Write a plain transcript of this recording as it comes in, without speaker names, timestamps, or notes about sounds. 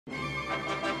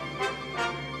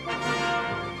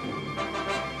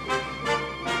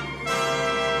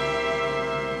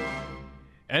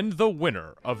And the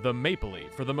winner of the Maple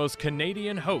Leaf for the most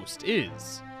Canadian host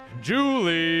is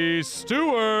Julie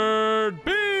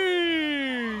Stewart-Binks!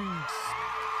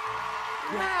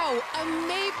 Wow, a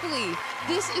Maple Leaf.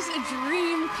 This is a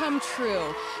dream come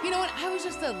true. You know what? I was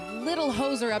just a little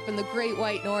hoser up in the Great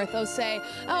White North.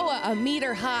 A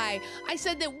meter high. I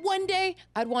said that one day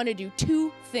I'd want to do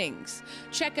two things.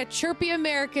 Check a chirpy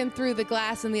American through the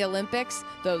glass in the Olympics,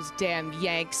 those damn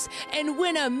Yanks, and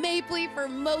win a Maple Leaf for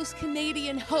most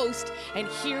Canadian host. And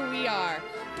here we are.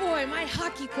 Boy, my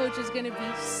hockey coach is going to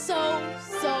be so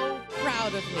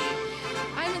proud of me.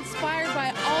 I'm inspired by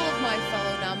all of my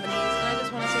fellow nominees, and I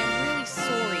just want to say I'm really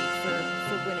sorry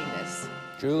for winning this.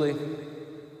 Julie.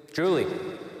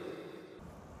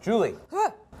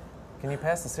 Huh? Can you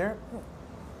pass the syrup?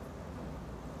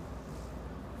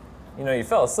 You know, you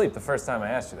fell asleep the first time I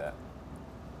asked you that.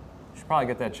 You should probably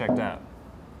get that checked out.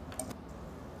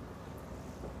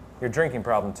 Your drinking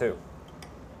problem, too.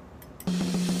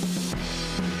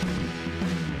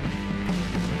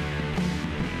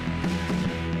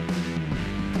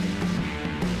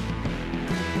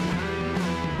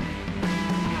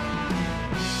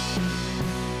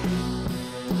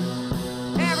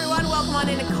 Welcome on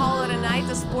in to Call It a Night,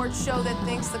 the sports show that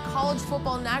thinks the college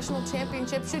football national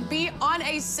championship should be on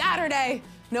a Saturday.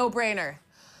 No brainer.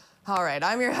 All right,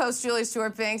 I'm your host, Julie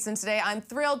Stewart-Binks, and today I'm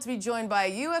thrilled to be joined by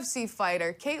UFC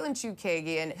fighter Katlyn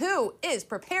Chookagian, who is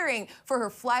preparing for her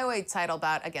flyweight title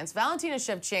bout against Valentina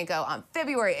Shevchenko on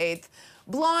February 8th.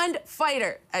 Blonde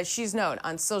Fighter, as she's known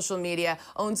on social media,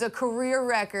 owns a career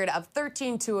record of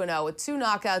 13-2-0 with 2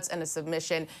 knockouts and a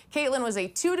submission. Katlyn was a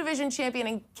 2-division champion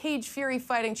in Cage Fury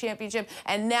Fighting Championship,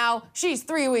 and now she's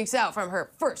 3 weeks out from her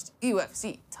first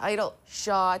UFC title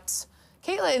shot.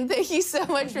 Katlyn, thank you so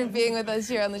much for being with us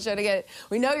here on the show today.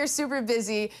 We know you're super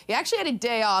busy. You actually had a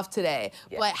day off today,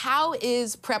 but how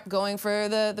is prep going for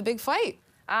the big fight?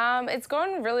 It's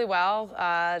going really well.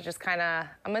 Just kind of,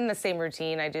 I'm in the same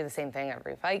routine. I do the same thing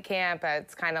every fight camp.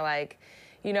 It's kind of like,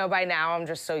 you know, by now I'm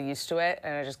just so used to it,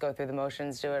 and I just go through the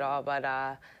motions, do it all. But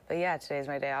yeah, today's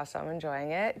my day off, so I'm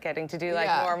enjoying it. Getting to do like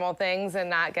normal things and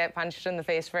not get punched in the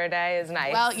face for a day is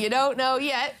nice. Well, you don't know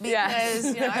yet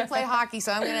because you know I play hockey,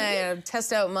 so I'm gonna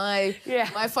test out my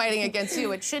fighting against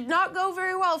you. It should not go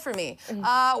very well for me.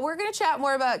 We're gonna chat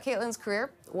more about Katlyn's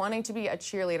career, wanting to be a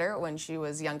cheerleader when she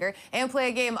was younger, and play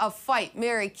a game of Fight,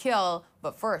 Marry, Kill.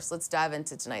 But first, let's dive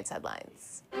into tonight's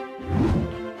headlines.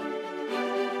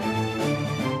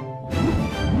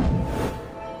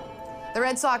 The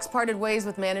Red Sox parted ways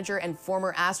with manager and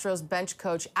former Astros bench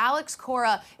coach Alex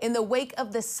Cora in the wake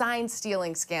of the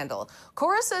sign-stealing scandal.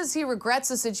 Cora says he regrets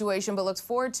the situation but looks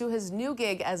forward to his new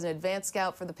gig as an advanced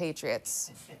scout for the Patriots.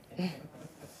 You're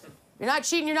not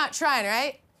cheating, you're not trying,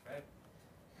 right? That's right.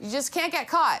 You just can't get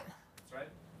caught. That's right.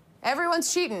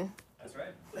 Everyone's cheating. That's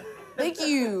right. Thank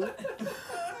you.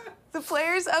 The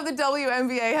players of the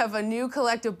WNBA have a new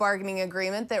collective bargaining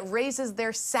agreement that raises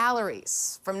their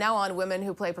salaries. From now on, women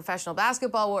who play professional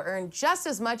basketball will earn just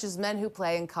as much as men who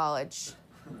play in college.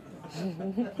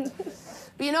 But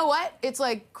you know what? It's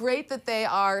like great that they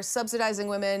are subsidizing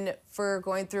women for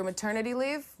going through maternity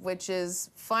leave, which is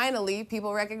finally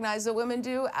people recognize that women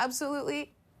do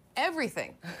absolutely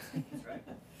everything. That's right.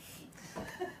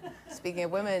 Speaking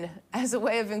of women, as a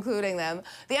way of including them,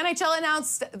 the NHL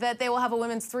announced that they will have a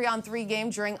women's 3-on-3 game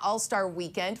during All-Star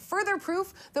Weekend. Further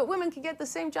proof that women can get the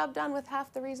same job done with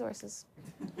half the resources.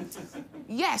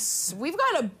 Yes, we've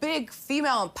got a big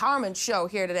female empowerment show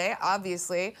here today,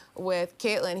 obviously, with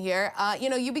Katlyn here. You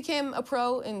know, you became a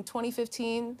pro in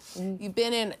 2015. You've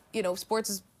been in, you know, sports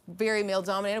is very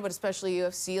male-dominated, but especially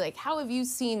UFC. Like, how have you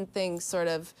seen things sort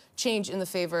of change in the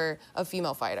favor of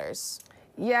female fighters?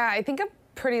 Yeah, I think I'm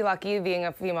pretty lucky being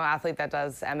a female athlete that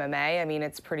does MMA. I mean,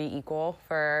 it's pretty equal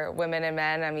for women and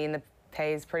men. I mean, the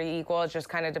pay is pretty equal. It just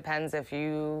kind of depends if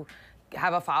you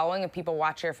have a following, if people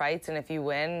watch your fights, and if you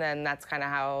win, then that's kind of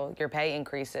how your pay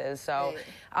increases. So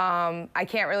I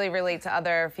can't really relate to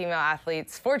other female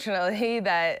athletes, fortunately,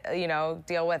 that, you know,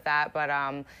 deal with that. But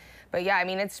yeah, I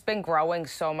mean, it's been growing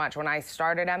so much. When I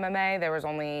started MMA,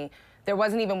 there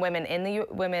wasn't even women in the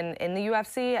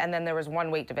UFC, and then there was 1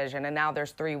 weight division, and now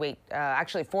there's 4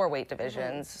 weight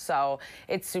divisions. So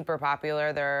it's super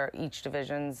popular. Each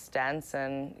division's dense,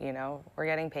 and you know we're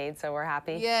getting paid, so we're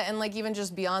happy. Yeah, and like even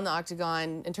just beyond the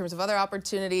octagon, in terms of other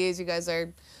opportunities, you guys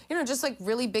are, you know, just like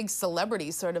really big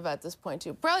celebrities sort of at this point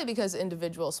too. Probably because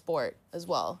individual sport as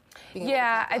well.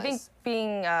 Yeah, I think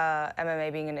being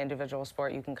MMA being an individual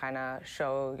sport, you can kind of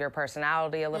show your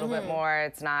personality a little bit more.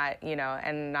 It's not, you know,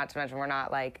 and not to mention we're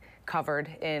not like covered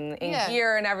in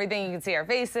gear and everything. You can see our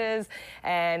faces,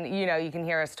 and you know, you can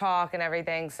hear us talk and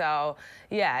everything. So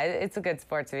yeah, it's a good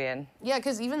sport to be in. Yeah,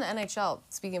 because even the NHL,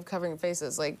 speaking of covering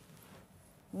faces, like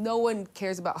no one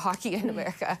cares about hockey in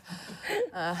America.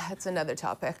 That's another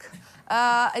topic.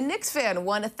 A Knicks fan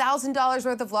won $1,000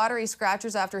 worth of lottery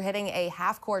scratchers after hitting a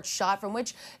half-court shot from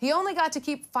which he only got to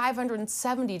keep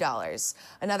 $570.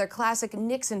 Another classic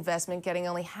Knicks investment, getting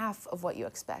only half of what you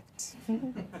expect.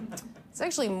 It's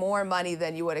actually more money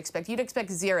than you would expect. You'd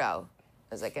expect zero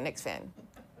as like a Knicks fan.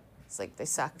 It's like they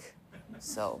suck.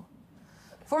 So.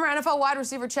 Former NFL wide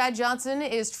receiver Chad Johnson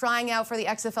is trying out for the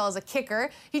XFL as a kicker.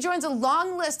 He joins a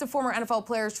long list of former NFL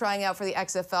players trying out for the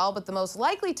XFL, but the most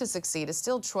likely to succeed is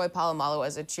still Troy Polamalu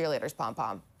as a cheerleader's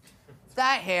pom-pom.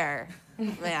 That hair,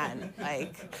 man,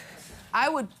 like, I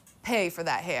would pay for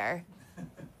that hair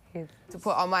to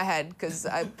put on my head because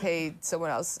I paid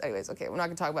someone else. Anyways, okay, we're not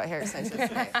gonna talk about hair extensions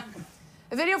today.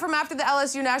 A video from after the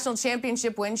LSU National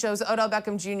Championship win shows Odell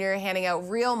Beckham Jr. handing out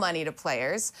real money to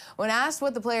players. When asked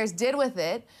what the players did with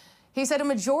it, he said a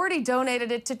majority donated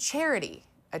it to charity,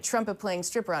 a trumpet-playing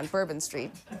stripper on Bourbon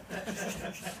Street.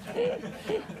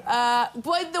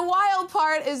 But the wild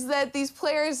part is that these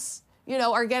players, you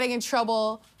know, are getting in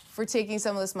trouble for taking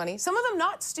some of this money. Some of them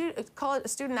not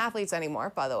student athletes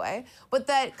anymore, by the way, but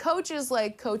that coaches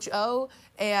like Coach O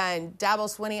and Dabo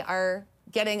Swinney are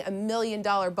getting $1 million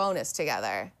bonus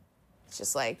together. It's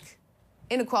just like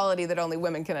inequality that only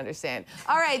women can understand.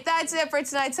 All right, that's it for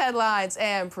tonight's headlines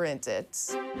and print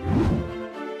it.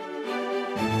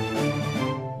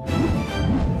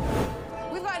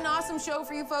 We've got an awesome show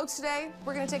for you folks today.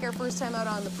 We're gonna take our first time out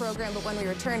on the program, but when we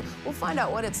return, we'll find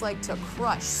out what it's like to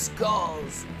crush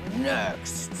skulls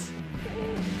next.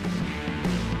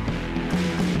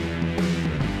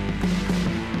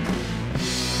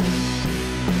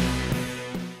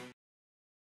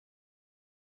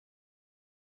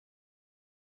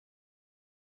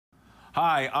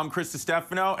 Hi, I'm Chris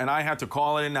DiStefano, and I had to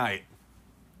call it a night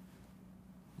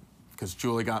because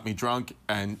Julie got me drunk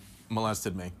and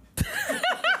molested me.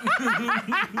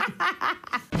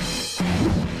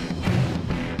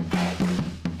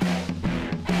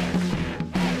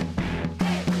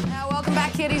 Welcome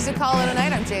back, kiddies, to Call It a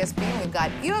Night. I'm JSP, and we've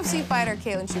got UFC fighter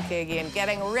Katlyn Chookagian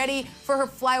getting ready for her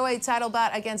flyweight title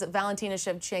bout against Valentina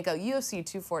Shevchenko, UFC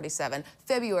 247,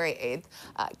 February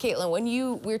 8th.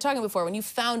 Katlyn, we were talking before, when you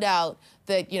found out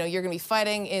that you're going to be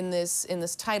fighting in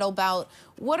this title bout,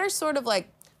 what are sort of like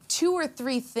 2 or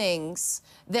 3 things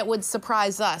that would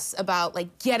surprise us about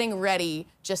like getting ready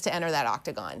just to enter that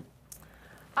octagon?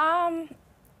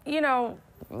 You know,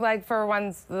 like for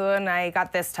when I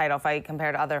got this title fight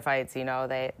compared to other fights, you know,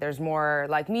 there's more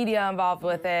like media involved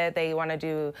with it. They want to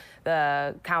do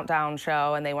the countdown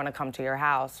show and they want to come to your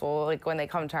house. Well, like when they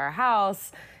come to our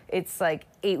house, it's like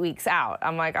 8 weeks out.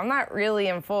 I'm like, I'm not really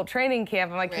in full training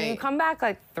camp. I'm like, can you come back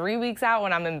like 3 weeks out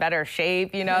when I'm in better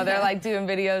shape? You know, they're like doing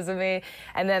videos of me.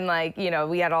 And then like, you know,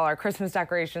 we had all our Christmas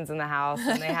decorations in the house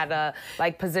and they had to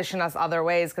like position us other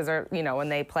ways because they're, you know, when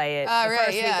they play it the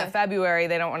first week of February,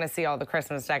 they don't want to see all the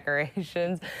Christmas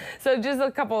decorations. So just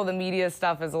a couple of the media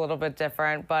stuff is a little bit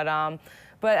different. But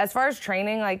as far as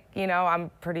training, like, you know,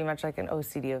 I'm pretty much like an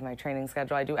OCD of my training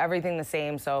schedule. I do everything the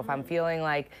same. So if I'm feeling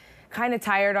like kind of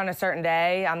tired on a certain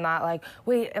day, I'm not like,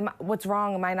 wait, what's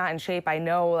wrong? Am I not in shape? I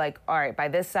know, like, all right, by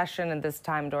this session and this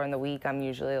time during the week, I'm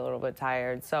usually a little bit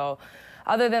tired. So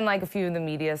other than like a few of the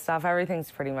media stuff, everything's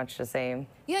pretty much the same.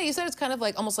 Yeah, you said it's kind of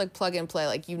like almost like plug and play.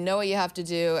 Like, you know what you have to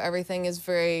do. Everything is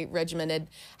very regimented.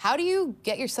 How do you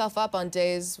get yourself up on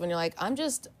days when you're like,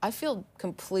 I feel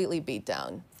completely beat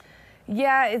down?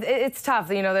 Yeah, it's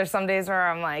tough. You know, there's some days where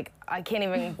I'm like, I can't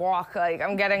even walk. Like,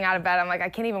 I'm getting out of bed. I'm like, I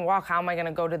can't even walk. How am I going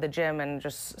to go to the gym and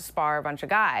just spar a bunch of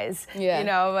guys? Yeah. You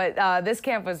know, but this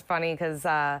camp was funny because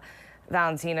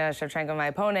Valentina Shevchenko, my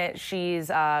opponent, she's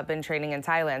been training in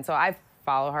Thailand. So I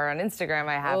follow her on Instagram.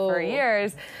 I have for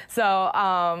years. So,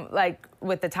 like,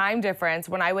 with the time difference,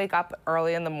 when I wake up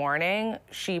early in the morning,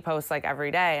 she posts like every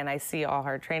day and I see all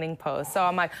her training posts. So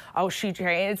I'm like, oh, she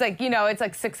trained. It's like, you know, it's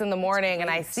like 6 in the morning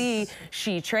and I see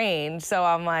she trained. So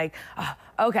I'm like, oh,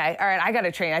 okay, all right, I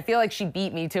gotta train. I feel like she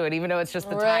beat me to it, even though it's just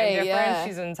the time difference. Yeah.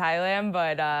 She's in Thailand,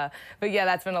 but yeah,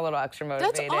 that's been a little extra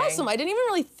motivating. That's awesome. I didn't even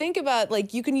really think about,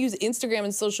 like, you can use Instagram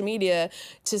and social media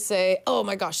to say, oh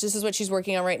my gosh, this is what she's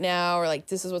working on right now, or like,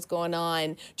 this is what's going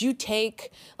on. Do you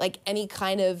take like any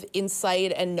kind of insight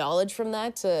and knowledge from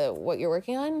that to what you're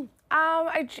working on?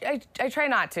 I try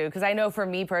not to, because I know for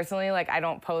me personally, like, I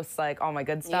don't post like all my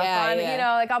good stuff Yeah, on, yeah. you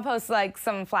know, like I'll post like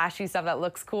some flashy stuff that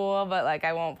looks cool, but like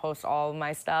I won't post all of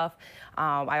my stuff.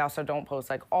 I also don't post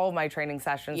like all of my training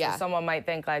sessions. Yeah. So someone might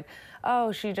think like,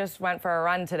 oh, she just went for a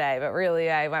run today, but really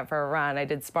I went for a run. I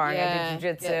did sparring, I did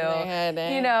get in their head,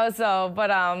 jiu-jitsu, you know. So,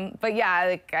 but yeah,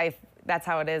 like that's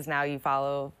how it is now. You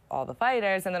follow all the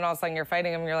fighters, and then all of a sudden you're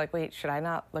fighting them, and you're like, wait, should I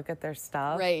not look at their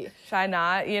stuff? Right. Should I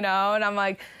not? You know? And I'm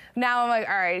like, now I'm like,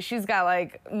 all right, she's got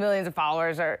like millions of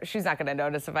followers, or she's not gonna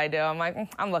notice if I do. I'm like,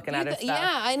 I'm looking at her stuff.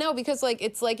 Yeah, I know, because like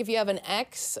it's like if you have an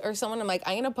ex or someone, I'm like,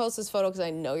 I'm gonna post this photo because I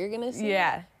know you're gonna see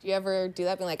it. Do you ever do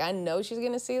that? Being like, I know she's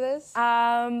gonna see this.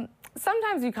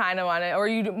 Sometimes you kind of want it, or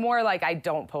you more like, I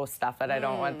don't post stuff that I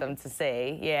don't want them to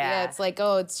see. Yeah, it's like,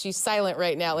 oh, she's silent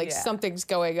right now. Like something's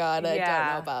going on I don't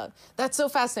know about. That's so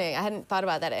fascinating. I hadn't thought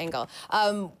about that angle.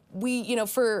 You know,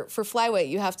 for flyweight,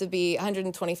 you have to be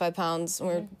 125 pounds.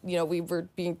 We're, you know, we were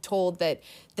being told that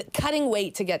cutting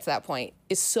weight to get to that point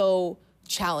is so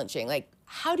challenging. Like,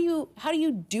 how do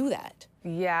you do that?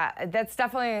 Yeah, that's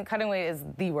definitely, cutting weight is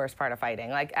the worst part of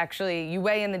fighting. Like, actually, you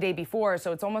weigh in the day before,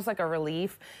 so it's almost like a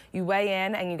relief. You weigh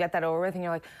in and you get that over with, and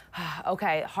you're like,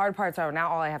 okay, hard part's over. Now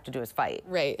all I have to do is fight.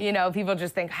 Right. You know, people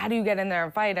just think, how do you get in there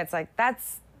and fight? It's like,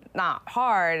 that's not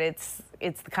hard. It's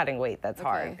the cutting weight that's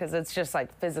hard, because it's just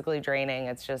like physically draining.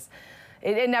 It's just,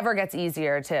 it never gets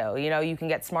easier too. You know, you can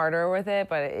get smarter with it,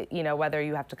 but you know, whether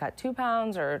you have to cut 2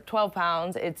 pounds or 12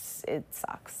 pounds, it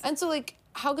sucks. And so like,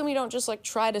 how come you don't just like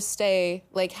try to stay,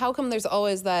 like how come there's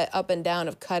always that up and down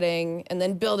of cutting and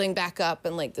then building back up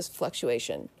and like this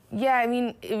fluctuation? Yeah, I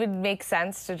mean, it would make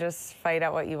sense to just fight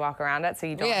at what you walk around at, so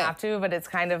you don't have to, but it's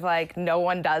kind of like no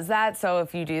one does that, so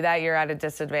if you do that, you're at a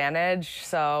disadvantage.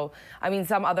 So, I mean,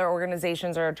 some other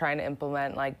organizations are trying to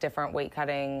implement like different weight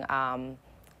cutting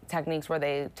techniques where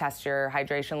they test your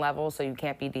hydration levels, so you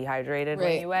can't be dehydrated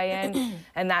when you weigh in,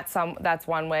 and that's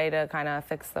one way to kind of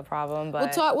fix the problem.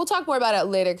 But we'll talk more about it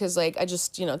later, because like I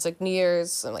just, you know, it's like New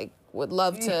Year's, and like would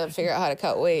love to figure out how to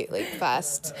cut weight like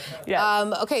fast.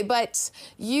 Yeah. Okay, but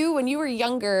you, when you were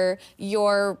younger,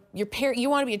 your parent, you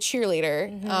want to be a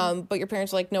cheerleader, but your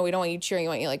parents were like, no, we don't want you cheering, we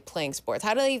want you like playing sports.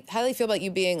 How do they feel about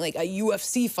you being like a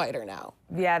UFC fighter now?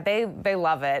 Yeah, they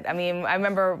love it. I mean, I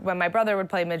remember when my brother would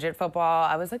play midget football,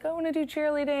 I was like, I want to do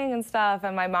cheerleading and stuff,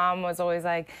 and my mom was always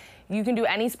like, you can do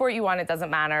any sport you want, it doesn't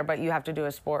matter, but you have to do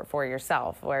a sport for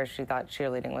yourself, where she thought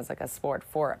cheerleading was like a sport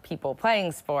for people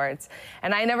playing sports.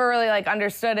 And I never really like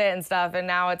understood it and stuff, and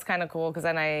now it's kind of cool, because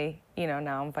then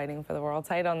now I'm fighting for the world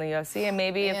title in the UFC, and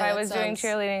maybe if I was doing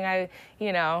cheerleading,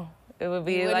 it would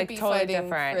be like totally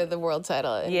different. For the world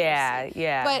title.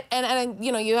 Yeah. But and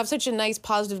you know, you have such a nice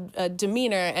positive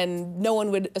demeanor, and no one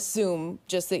would assume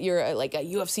just that you're like a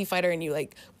UFC fighter and you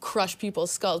like crush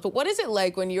people's skulls. But what is it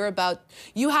like when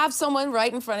you have someone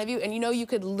right in front of you and you know you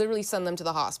could literally send them to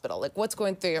the hospital? Like, what's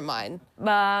going through your mind?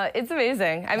 It's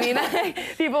amazing. I mean,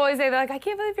 people always say, they're like, I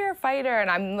can't believe you're a fighter, and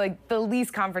I'm like the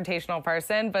least confrontational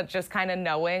person, but just kind of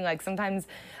knowing, like sometimes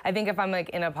I think if I'm like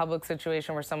in a public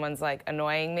situation where someone's like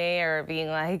annoying me or being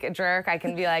like a jerk, I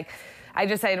can be like, I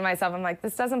just say to myself, I'm like,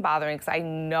 this doesn't bother me, because I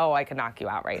know I could knock you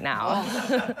out right now.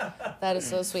 That is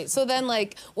so sweet. So then,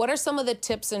 like, what are some of the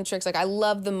tips and tricks? Like, I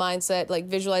love the mindset, like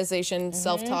visualization,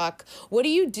 self-talk. What do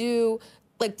you do,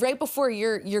 like, right before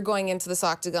you're going into this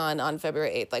octagon on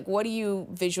February 8th? Like, what do you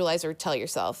visualize or tell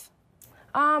yourself?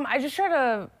 I just try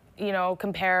to,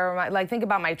 compare, think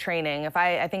about my training.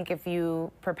 I think if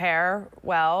you prepare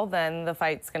well, then the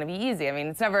fight's gonna be easy. I mean,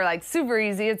 it's never like super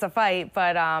easy, it's a fight,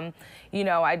 but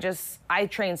I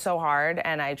train so hard,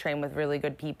 and I train with really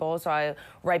good people. So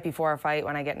right before a fight,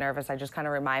 when I get nervous, I just kind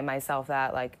of remind myself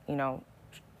that, like,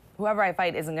 whoever I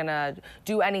fight isn't gonna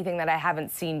do anything that I haven't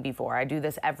seen before. I do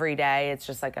this every day. It's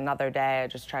just like another day. I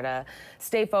just try to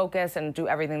stay focused and do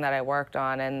everything that I worked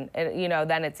on, and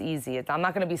then it's easy. I'm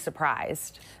not gonna be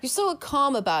surprised. You're so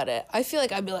calm about it. I feel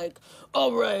like I'd be like,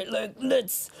 all right, like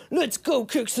let's go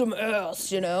kick some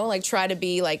ass, like try to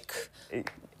be like.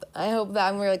 I hope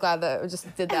that I'm really glad that I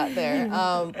just did that there.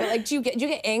 But like, do you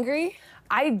get angry?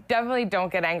 I definitely don't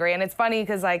get angry, and it's funny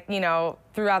because, like,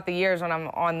 throughout the years when I'm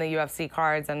on the UFC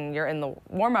cards and you're in the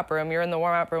warm-up room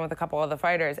with a couple other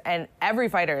fighters, and every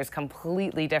fighter is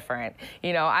completely different.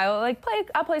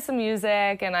 I'll play some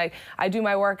music, and I do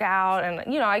my workout, and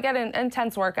I get an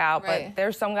intense workout, but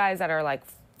there's some guys that are like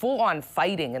full-on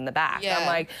fighting in the back. Yeah. I'm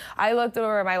like, I looked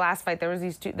over my last fight, there was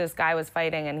this guy was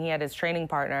fighting, and he had his training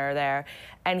partner there,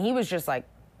 and he was just like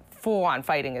full-on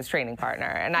fighting his training partner.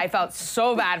 And I felt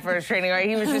so bad for his training partner.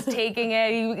 He was just taking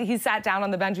it. He sat down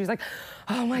on the bench. He was like,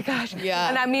 oh my gosh.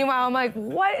 Yeah. And meanwhile, I'm like,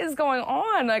 what is going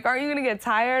on? Like, aren't you gonna get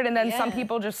tired? And then some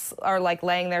people just are like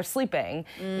laying there sleeping,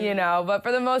 you know? But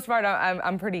for the most part,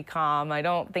 I'm pretty calm. I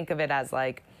don't think of it as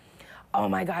like, oh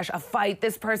my gosh, a fight,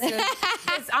 this person,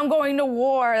 I'm going to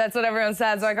war. That's what everyone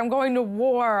says. Like, I'm going to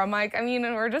war. I'm like, I mean,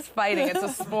 we're just fighting. It's a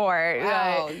sport.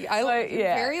 Wow.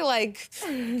 Very, like,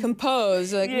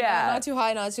 composed. Like, not too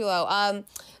high, not too low.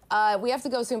 We have to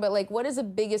go soon, but, like, what is the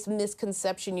biggest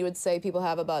misconception you would say people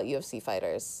have about UFC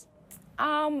fighters?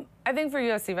 I think for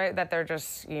UFC, right, that they're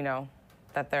just, you know,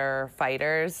 that they're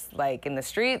fighters, like, in the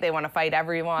street. They want to fight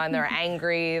everyone. They're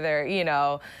angry. They're, you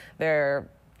know, they're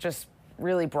just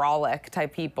really brawlic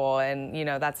type people, and you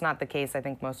know that's not the case. I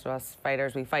think most of us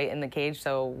fighters, we fight in the cage,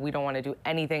 so we don't want to do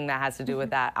anything that has to do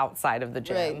with that outside of the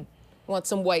gym. Right. Want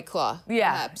some White Claw,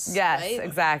 perhaps, yes, right?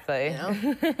 exactly.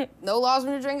 You know? No laws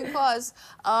when you're drinking claws.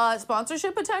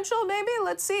 Sponsorship potential, maybe?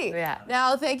 Let's see. Yeah.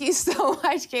 Now, thank you so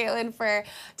much, Katlyn, for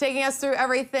taking us through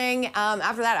everything.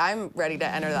 After that, I'm ready to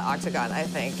enter the octagon, I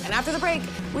think. And after the break,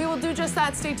 we will do just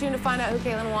that. Stay tuned to find out who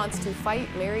Katlyn wants to fight,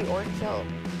 marry, or kill.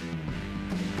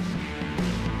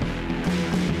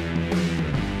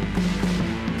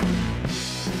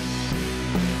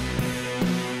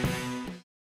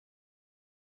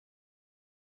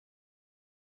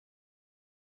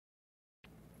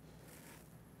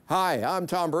 Hi, I'm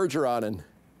Tom Bergeron, and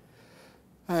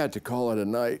I had to call it a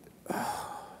night.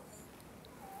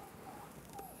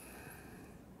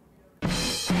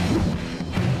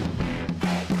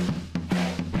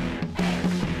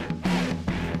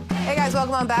 Hey guys,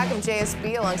 welcome on back. I'm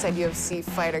JSB alongside UFC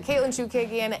fighter Katlyn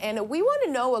Chookagian, and we want to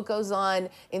know what goes on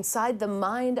inside the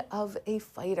mind of a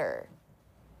fighter.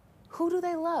 Who do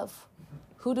they love?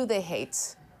 Who do they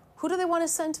hate? Who do they want to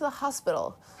send to the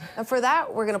hospital? And for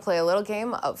that, we're going to play a little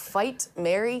game of Fight,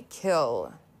 Marry,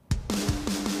 Kill.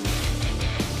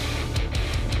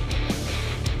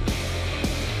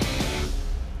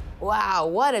 Wow,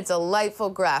 what a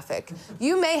delightful graphic.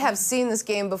 You may have seen this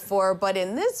game before, but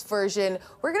in this version,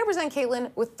 we're going to present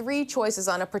Katlyn with 3 choices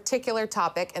on a particular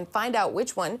topic and find out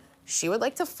which one she would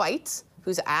like to fight,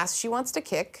 whose ass she wants to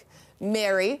kick,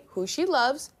 marry, who she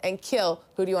loves, and kill,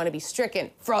 who do you want to be stricken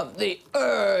from the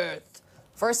earth.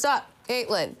 First up,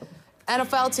 Katlyn,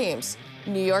 NFL teams,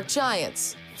 New York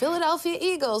Giants, Philadelphia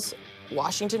Eagles,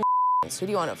 Washington. Who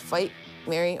do you want to fight,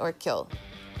 marry, or kill?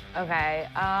 Okay,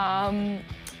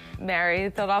 marry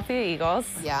the Philadelphia Eagles.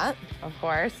 Yeah. Of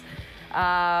course.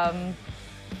 I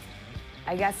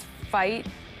guess fight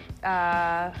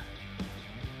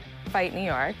New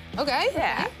York. Okay.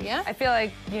 Yeah. Okay. Yeah. I feel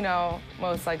like, you know,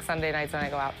 most like Sunday nights when I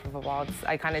go out for football,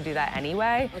 I kind of do that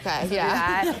anyway. Okay. So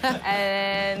Yeah. do that.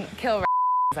 And kill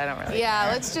I don't really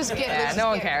care. Let's just get no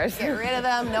one cares. Get rid of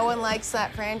them. No one likes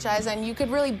that franchise, and you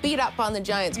could really beat up on the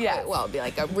Giants quite well. It'd be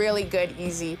like a really good,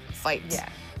 easy fight. Yeah.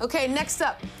 Okay, next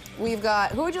up, we've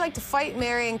got who would you like to fight,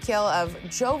 marry, and kill of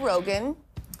Joe Rogan,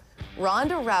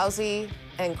 Ronda Rousey,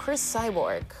 and Chris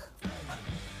Cyborg?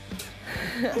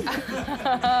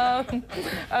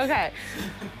 Okay.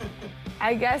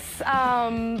 I guess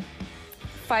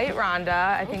fight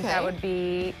Ronda. I think that would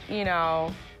be, you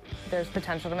know, there's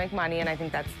potential to make money, and I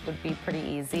think that would be pretty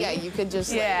easy. Yeah, you could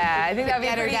just I think that'd be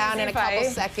get her down in a couple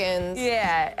seconds.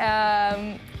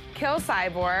 Yeah. Kill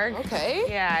Cyborg. Okay.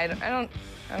 Yeah,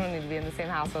 I don't need to be in the same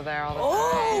house with her all the time.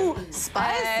 Oh,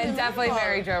 spicy. And definitely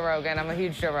marry Joe Rogan. I'm a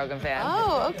huge Joe Rogan fan.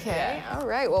 Oh, okay. Yeah. All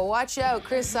right. Well, watch out,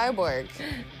 Chris Cyborg.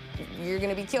 You're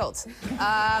gonna be killed.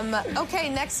 Okay,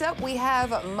 next up we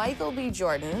have Michael B.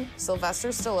 Jordan, Sylvester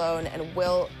Stallone, and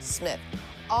Will Smith.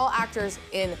 All actors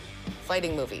in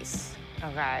fighting movies.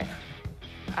 Okay.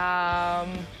 I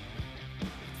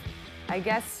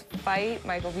guess fight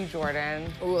Michael B.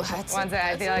 Jordan. Ooh, that's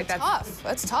tough.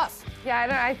 That's tough.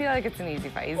 Yeah, I feel like it's an easy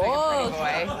fight. He's like a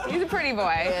pretty boy. He's a pretty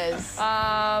boy. He is.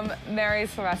 Marry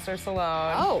Sylvester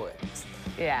Stallone. Oh.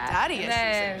 Yeah. Daddy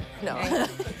issues. No.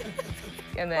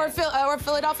 And then, or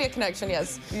Philadelphia Connection,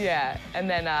 yes. Yeah, and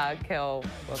then kill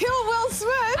Will Smith. Kill Will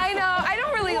Smith? I know. I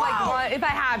don't really like want, if I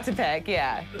have to pick,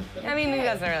 yeah. I mean, he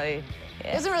doesn't really.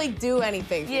 He doesn't really do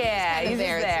anything. Yeah, he's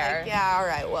there. Just there. Like, yeah, all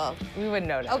right, well. We wouldn't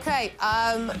notice. Okay,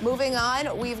 moving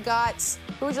on, we've got,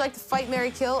 who would you like to fight,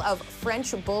 marry, kill of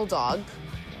French Bulldog,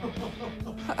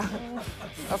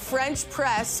 a French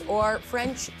press, or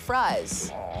French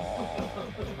fries?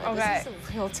 Okay. This is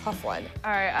a real tough one. All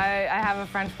right, I have a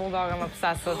French Bulldog. I'm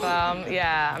obsessed with them.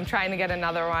 Yeah, I'm trying to get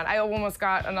another one. I almost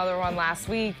got another one last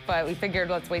week, but we figured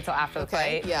let's wait till after the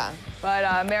fight. Yeah.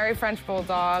 But marry French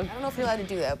Bulldog. I don't know if you're allowed to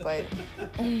do that, but.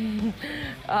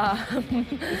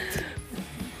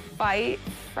 Fight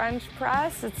French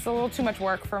press. It's a little too much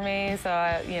work for me,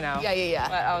 so you know. Yeah.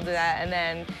 But I'll do that, and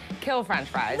then kill French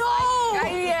fries. No!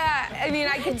 Yeah, I mean,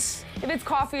 I could. If it's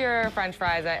coffee or French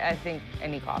fries, I think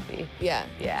any coffee. Yeah.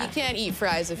 Yeah. You can't eat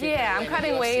fries if you're Yeah, I'm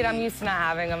cutting weight. I'm used to not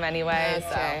having them anyway.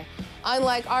 Okay.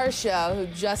 Unlike our show, who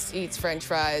just eats French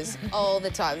fries all the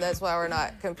time. That's why we're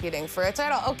not competing for a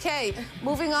title. Okay,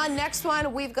 moving on. Next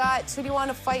one, we've got who do you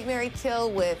want to fight, marry, kill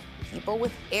with people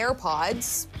with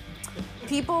AirPods,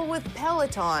 people with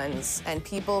Pelotons, and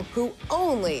people who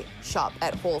only shop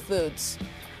at Whole Foods.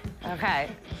 Okay.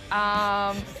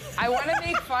 I want to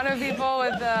make fun of people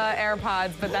with the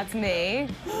AirPods, but that's me.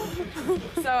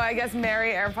 So I guess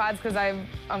marry AirPods because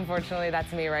unfortunately,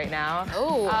 that's me right now.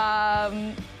 Oh.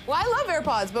 Well, I love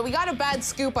AirPods, but we got a bad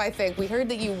scoop, I think. We heard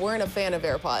that you weren't a fan of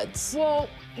AirPods. Well,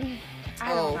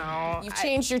 I don't know. You've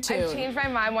changed your tune. I changed my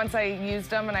mind once I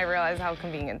used them and I realized how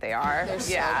convenient they are. They're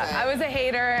so yeah, good. I was a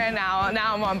hater and now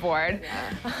I'm on board.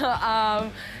 Yeah.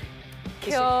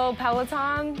 Kill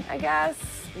Peloton, I guess.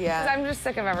 Yeah. Because I'm just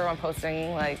sick of everyone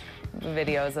posting like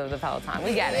videos of the Peloton.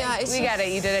 We get it. Yeah, We get it.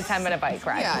 You did a 10-minute bike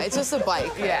ride. Yeah, it's just a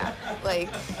bike. Yeah. Like,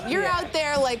 you're out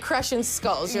there, like, crushing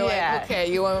skulls. You're Yeah. like,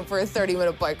 okay, you went for a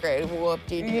 30-minute bike ride.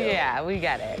 Whoop-de-doo. Yeah, we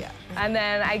get it. Yeah. And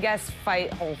then I guess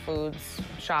fight Whole Foods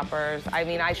shoppers. I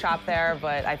mean, I shop there,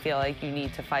 but I feel like you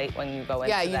need to fight when you go in.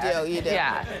 Yeah, you do.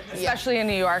 Yeah, especially in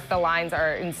New York, the lines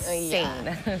are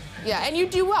insane. Yeah, and you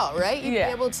do well, right? You'd Yeah.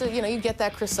 be able to, you get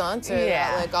that croissant or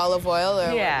Yeah. that, like, olive oil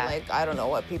or, Yeah. like, I don't know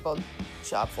what people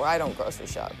shop for. I don't grocery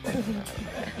shop.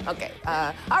 Okay.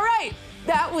 All right.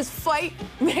 That was Fight,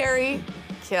 Marry,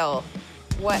 Kill.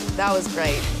 That was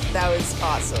great. That was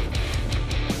awesome.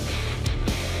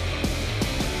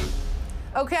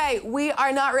 Okay, we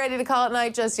are not ready to call it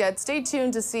night just yet. Stay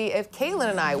tuned to see if Katlyn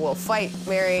and I will fight,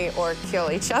 marry, or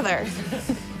kill each other.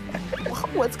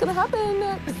 What's gonna happen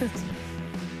next?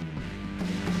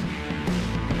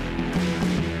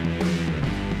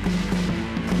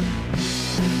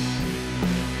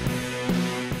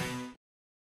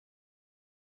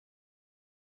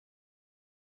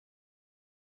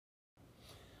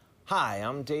 Hi,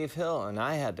 I'm Dave Hill, and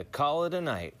I had to call it a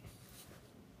night.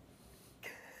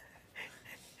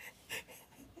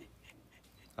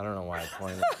 I don't know why I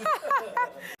pointed.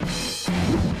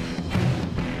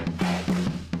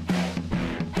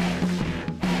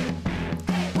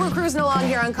 We're cruising along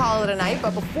here on Call It a Night,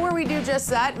 but before we do just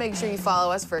that, make sure you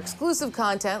follow us for exclusive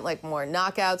content like more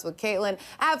knockouts with Katlyn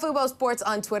at Fubo Sports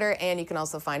on Twitter, and you can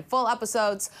also find full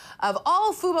episodes of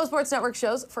all Fubo Sports Network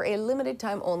shows for a limited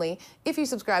time only if you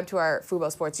subscribe to our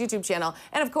Fubo Sports YouTube channel.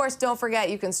 And of course, don't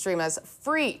forget you can stream us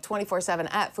free 24/7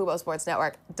 at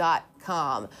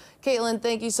fubosportsnetwork.com. Katlyn,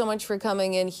 thank you so much for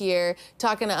coming in here,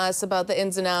 talking to us about the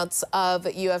ins and outs of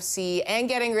UFC and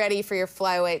getting ready for your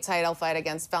flyweight title fight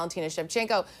against Valentina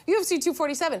Shevchenko. UFC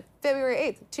 247, February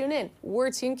 8th. Tune in.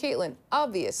 We're Team Katlyn,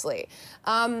 obviously.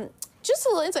 Just a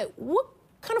little insight. What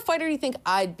kind of fighter do you think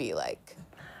I'd be like?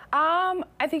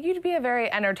 I think you'd be a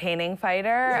very entertaining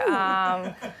fighter.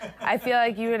 I feel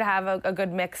like you would have a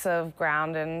good mix of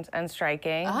ground and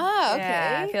striking. Ah, okay.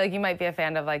 Yeah, I feel like you might be a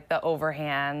fan of like the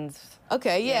overhands.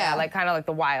 Okay, yeah. Like kind of like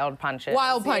the wild punches.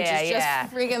 Wild punches, Yeah,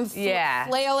 just freaking Yeah.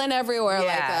 flailing everywhere like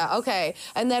Yeah. that. Okay,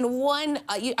 and then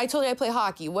I told you I play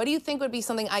hockey. What do you think would be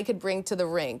something I could bring to the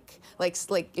rink, like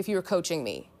if you were coaching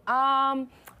me?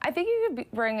 I think you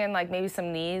could bring in like maybe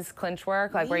some knees, clinch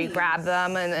work, like where you grab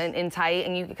them and in tight,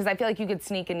 and because I feel like you could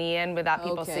sneak a knee in without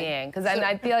people seeing. Because then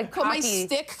I feel like put my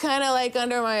stick kind of like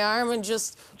under my arm and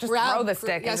just grab, throw the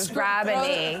stick and just grab a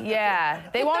knee. Yeah,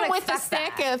 they won't with the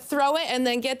expect stick, that. throw it, and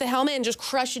then get the helmet and just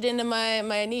crush it into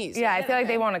my knees. Yeah, I feel like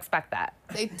they won't expect that.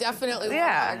 They definitely will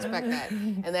not expect that.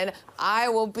 And then I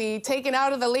will be taken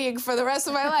out of the league for the rest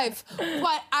of my life.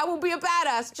 But I will be a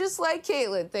badass, just like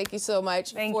Katlyn. Thank you so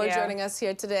much for joining us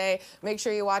here today. Make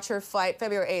sure you watch her fight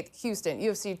February 8th, Houston,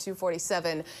 UFC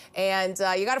 247. And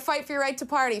you got to fight for your right to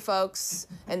party, folks.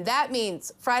 And that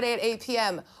means Friday at 8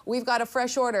 p.m., we've got a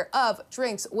fresh order of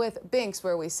Drinks with Binks,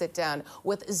 where we sit down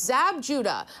with Zab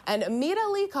Judah and Mita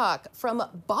Leacock from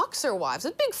Boxer Wives.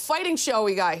 A big fighting show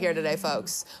we got here today,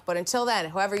 folks. But until then,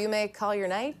 whoever you may call your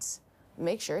night,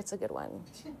 make sure it's a good one.